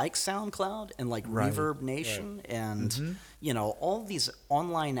stuff like SoundCloud and like Reverb Nation and all these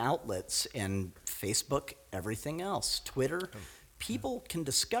online outlets and Facebook, everything else, Twitter, people can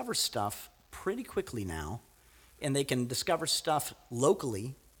discover stuff pretty quickly now, and they can discover stuff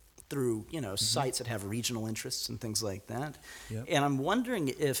locally through sites that have regional interests and things like that. Yep. And I'm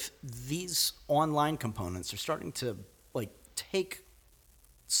wondering if these online components are starting to take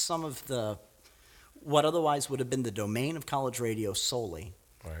some of what otherwise would have been the domain of college radio solely,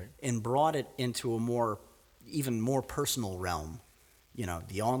 and brought it into a even more personal realm.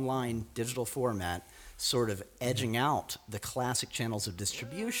 The online digital format sort of edging out the classic channels of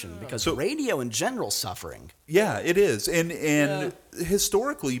distribution, because radio in general is suffering. Yeah, it is. And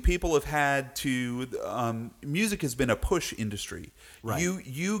historically, people have had to, music has been a push industry. Right.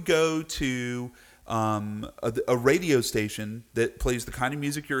 You go to a radio station that plays the kind of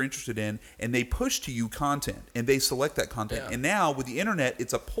music you're interested in, and they push to you content, and they select that content. Yeah. And now with the internet,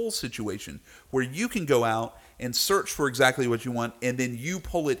 it's a pull situation where you can go out and search for exactly what you want, and then you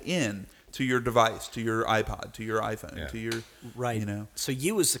pull it in to your device, to your iPod, to your iPhone, to your right. So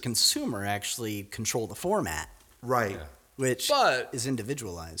you as the consumer actually control the format, right, which is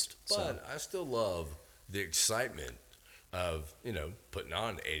individualized. But I still love the excitement of putting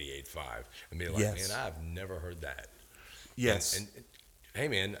on 88.5 and being like, man, I've never heard that. Yes. And hey,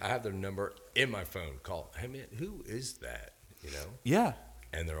 man, I have their number in my phone. Call. Hey, man, who is that? Yeah.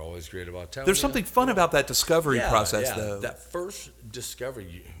 And they're always great about telling. There's something fun about that discovery process, though. That first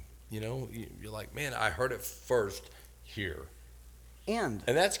discovery, you're like, man, I heard it first here. And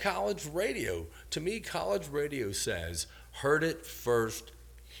that's college radio. To me, college radio says, heard it first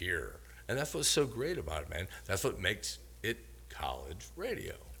here. And that's what's so great about it, man. That's what makes it college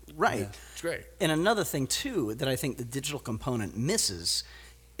radio. Right. Yeah. It's great. And another thing, too, that I think the digital component misses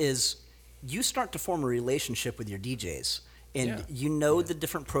is you start to form a relationship with your DJs. And the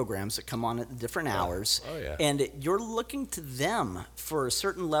different programs that come on at the different hours. Oh, yeah. And you're looking to them for a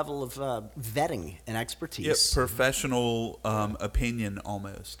certain level of vetting and expertise. Yeah, professional opinion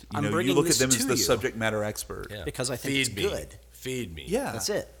almost. You look at them as the subject matter expert. Yeah. Because I think it's good. Feed me. Yeah. That's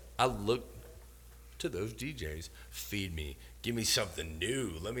it. I look to those DJs, feed me. Give me something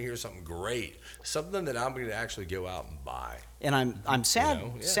new. Let me hear something great. Something that I'm going to actually go out and buy. And I'm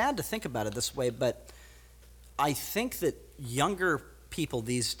sad to think about it this way, but I think that younger people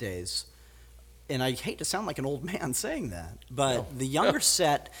these days, and I hate to sound like an old man saying that, but the younger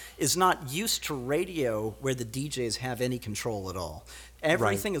set is not used to radio where the DJs have any control at all.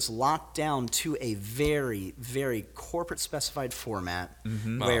 Everything is locked down to a very, very corporate specified format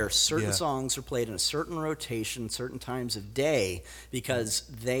where certain songs are played in a certain rotation, certain times of day, because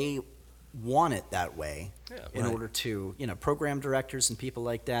they want it that way in order to, program directors and people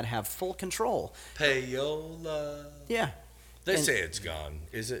like that have full control. Payola. Yeah. They say it's gone.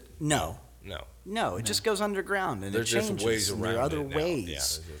 Is it? No. No, it just goes underground and there's it changes. Just ways around there are other it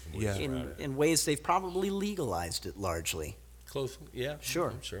ways. In ways they've probably legalized it largely. Close, yeah.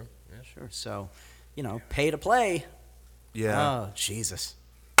 Sure. I'm sure. Yeah. Sure. So, pay to play. Yeah. Oh, Jesus.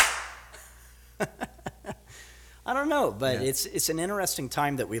 I don't know, but it's an interesting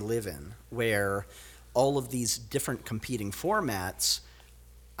time that we live in where all of these different competing formats,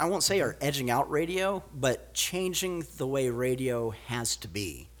 I won't say are edging out radio, but changing the way radio has to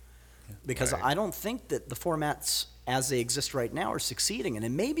be. Because I don't think that the formats as they exist right now are succeeding.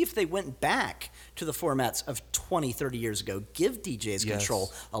 And maybe if they went back to the formats of 20, 30 years ago, give DJs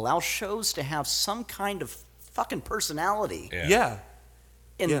control, allow shows to have some kind of fucking personality. Yeah.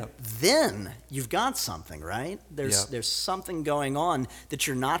 And then you've got something, right? There's something going on that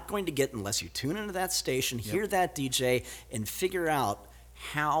you're not going to get unless you tune into that station, hear that DJ, and figure out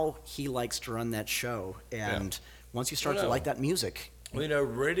how he likes to run that show. And once you start to like that music. Well,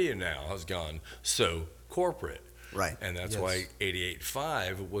 radio now has gone so corporate. Right. And that's why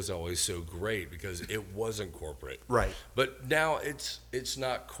 88.5 was always so great, because it wasn't corporate. Right. But now it's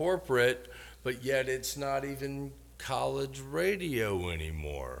not corporate, but yet it's not even college radio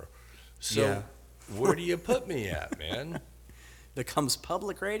anymore. So where do you put me at, man? Becomes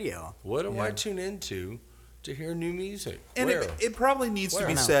public radio. What do I tune into to hear new music? And it probably needs to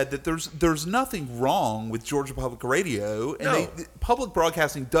be said that there's nothing wrong with Georgia Public Radio, and public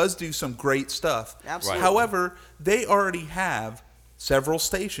broadcasting does do some great stuff. Absolutely. However, they already have several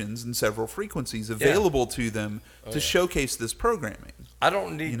stations and several frequencies available to them to showcase this programming. I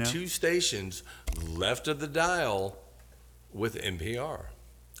don't need two stations left of the dial with NPR.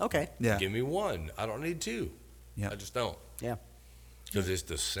 Okay. Yeah. Give me one. I don't need two. Yeah. I just don't. Yeah. Because it's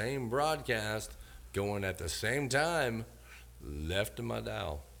the same broadcast going at the same time left of my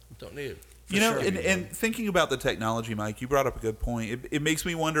dial. Don't need it. And thinking about the technology, Mike, you brought up a good point. It makes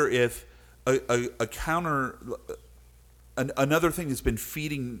me wonder if another thing that's been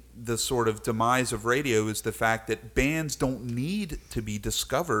feeding the sort of demise of radio is the fact that bands don't need to be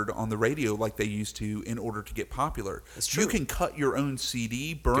discovered on the radio like they used to in order to get popular. That's true. You can cut your own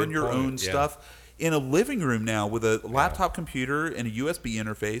CD, burn your own stuff in a living room now with a laptop computer and a USB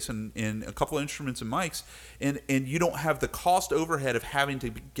interface and a couple of instruments and mics, and you don't have the cost overhead of having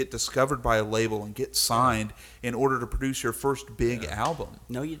to get discovered by a label and get signed in order to produce your first big album.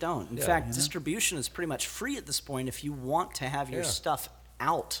 No, you don't. In fact, distribution is pretty much free at this point if you want to have your stuff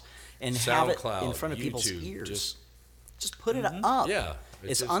out and have it in front of people's ears. Just put it up. Yeah.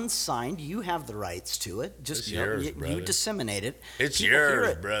 It's unsigned. You have the rights to it. Just yours, you disseminate it. It's People yours, hear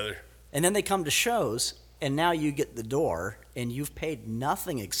it. brother. And then they come to shows, and now you get the door, and you've paid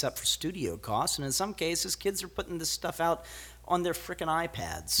nothing except for studio costs. And in some cases, kids are putting this stuff out on their frickin'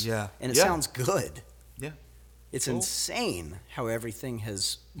 iPads. Yeah. And it sounds good. Yeah. It's insane how everything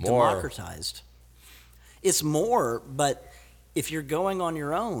has democratized. It's more, but if you're going on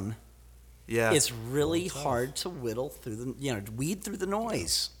your own, Yeah. It's really hard to weed through the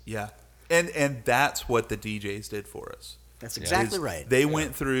noise. Yeah. And that's what the DJs did for us. That's exactly right. They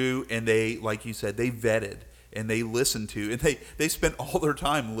went through and they, like you said, they vetted and they listened to, and they spent all their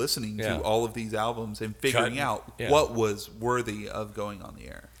time listening to all of these albums and figuring out what was worthy of going on the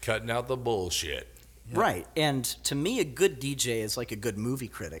air. Cutting out the bullshit. Yeah. Right. And to me, a good DJ is like a good movie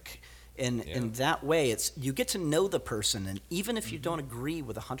critic. And in that way, you get to know the person, and even if you don't agree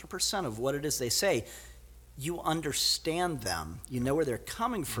with 100% of what it is they say, you understand them. You know where they're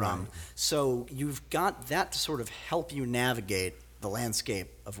coming from. Right. So you've got that to sort of help you navigate the landscape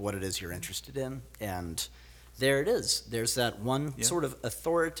of what it is you're interested in. And there it is. There's that one sort of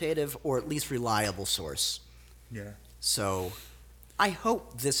authoritative or at least reliable Yeah. source. So I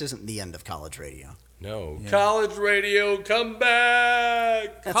hope this isn't the end of college radio. No. Yeah. College radio, come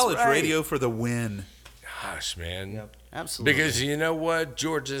back. That's college radio for the win. Gosh, man. Yep. Absolutely. Because you know what?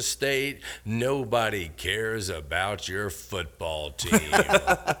 Georgia State, nobody cares about your football team.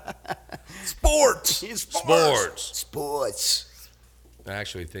 Sports. I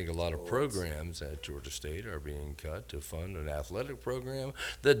actually think a lot of programs at Georgia State are being cut to fund an athletic program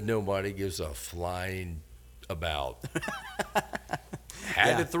that nobody gives a flying about.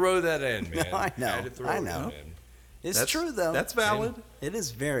 Had to throw that in, man. No, I know. Had to throw that in. It's true, though. That's valid. It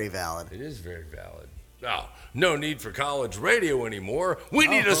is very valid. It is very valid. Oh, no need for college radio anymore. We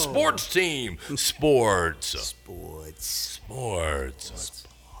need a sports team. Sports.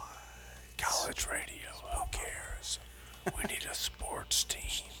 College radio, who cares? We need a sports team.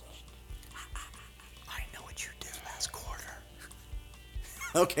 I know what you did last quarter.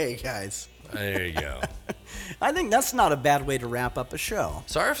 Okay, guys. There you go. I think that's not a bad way to wrap up a show.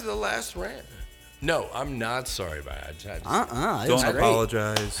 Sorry for the last rant. No, I'm not sorry about it. Don't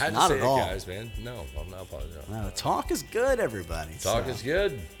apologize. Had to not say at it, all. guys, man. No, I'm not apologizing. No, talk is good, everybody. Talk is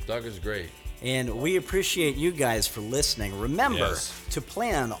good. Talk is great. And we appreciate you guys for listening. Remember to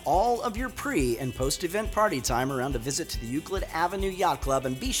plan all of your pre- and post-event party time around a visit to the Euclid Avenue Yacht Club,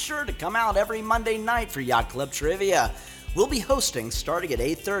 and be sure to come out every Monday night for Yacht Club Trivia. We'll be hosting starting at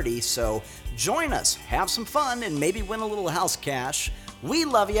 8:30, so join us, have some fun, and maybe win a little house cash. We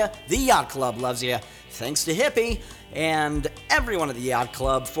love you. The Yacht Club loves you. Thanks to Hippie and everyone at the Yacht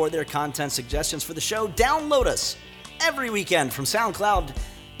Club for their content suggestions for the show. Download us every weekend from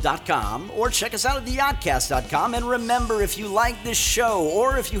SoundCloud.com or check us out at theyachtcast.com. And remember, if you like this show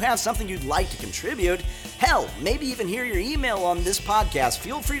or if you have something you'd like to contribute, hell, maybe even hear your email on this podcast,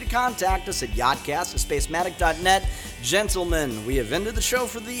 feel free to contact us at YachtCast@spacematic.net. Gentlemen, we have ended the show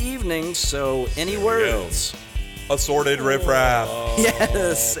for the evening, so any words? Assorted riffraff.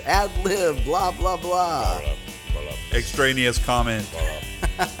 Yes, ad-lib, blah, blah, blah. Extraneous comment.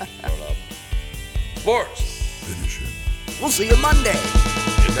 Sports. Finish it. We'll see you Monday.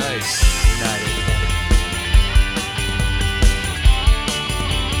 Good night. Night.